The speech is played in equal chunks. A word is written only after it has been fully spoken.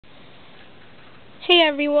Hey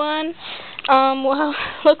everyone. Well,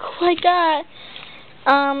 look who I got.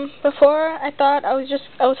 Before I thought I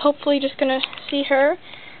was hopefully just gonna see her,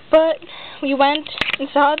 but we went and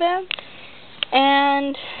saw them,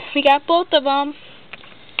 and we got both of them.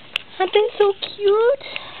 Aren't they so cute?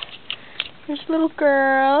 Here's the little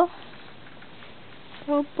girl,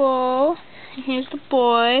 little boy, and here's the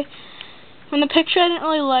boy. In the picture I didn't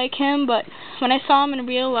really like him, but when I saw him in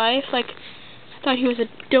real life, I thought he was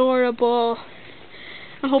adorable.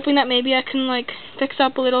 I'm hoping that maybe I can fix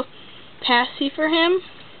up a little passy for him.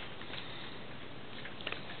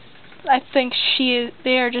 I think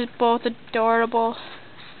they are just both adorable.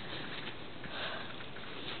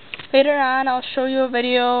 Later on I'll show you a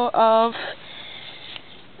video of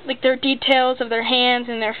their details of their hands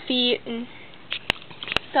and their feet and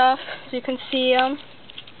stuff so you can see them.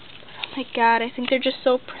 Oh my god, I think they're just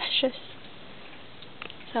so precious.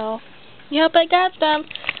 So, yep, I got them.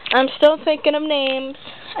 I'm still thinking of names.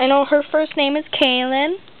 I know her first name is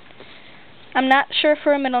Kaylin. I'm not sure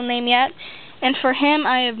for a middle name yet. And for him,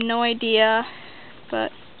 I have no idea.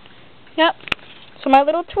 But, yep. So my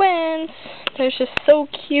little twins. They're just so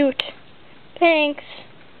cute. Thanks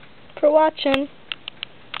for watching.